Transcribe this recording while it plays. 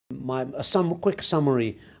some quick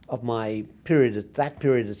summary of my period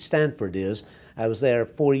at Stanford is I was there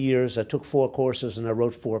 4 years. I took 4 courses and I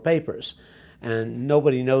wrote 4 papers. And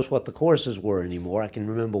nobody knows what the courses were anymore. I can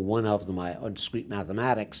remember one of them, on discrete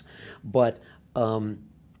mathematics, but I've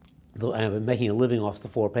been making a living off the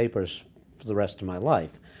 4 papers for the rest of my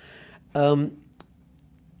life. In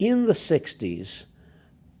the 60s,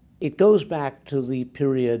 it goes back to the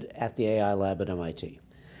period at the AI lab at MIT,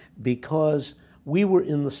 because we were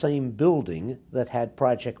in the same building that had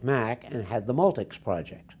Project Mac and had the Multics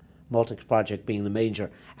project. Multics project being the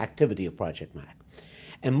major activity of Project Mac.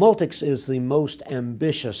 And Multics is the most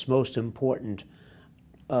ambitious, most important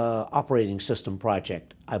operating system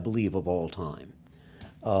project, I believe, of all time.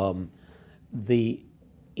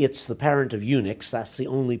 It's the parent of Unix. That's the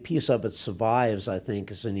only piece of it survives, I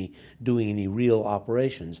think, as doing any real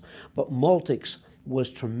operations. But Multics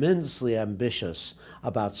was tremendously ambitious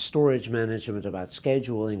about storage management, about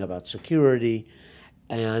scheduling, about security,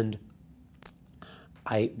 and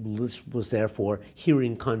I was therefore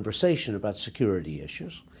hearing conversation about security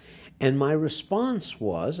issues. And my response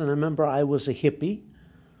was, and I remember I was a hippie,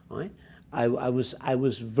 right? I was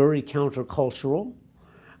very countercultural.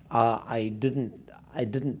 I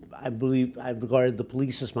regarded the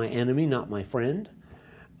police as my enemy, not my friend.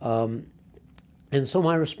 And so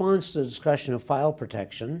my response to the discussion of file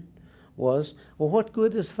protection was, well, what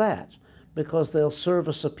good is that? Because they'll serve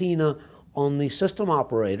a subpoena on the system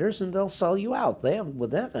operators and they'll sell you out. They're not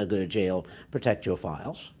going to go to jail, protect your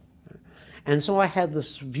files. And so I had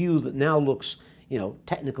this view that now looks,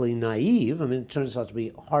 technically naive. I mean, it turns out to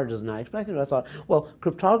be harder than I expected. I thought, well,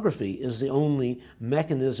 cryptography is the only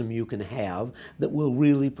mechanism you can have that will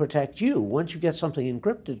really protect you. Once you get something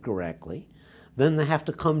encrypted correctly, then they have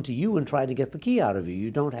to come to you and try to get the key out of you. You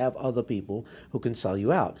don't have other people who can sell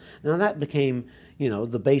you out. Now that became,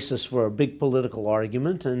 the basis for a big political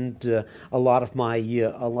argument and a lot of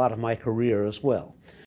my career as well.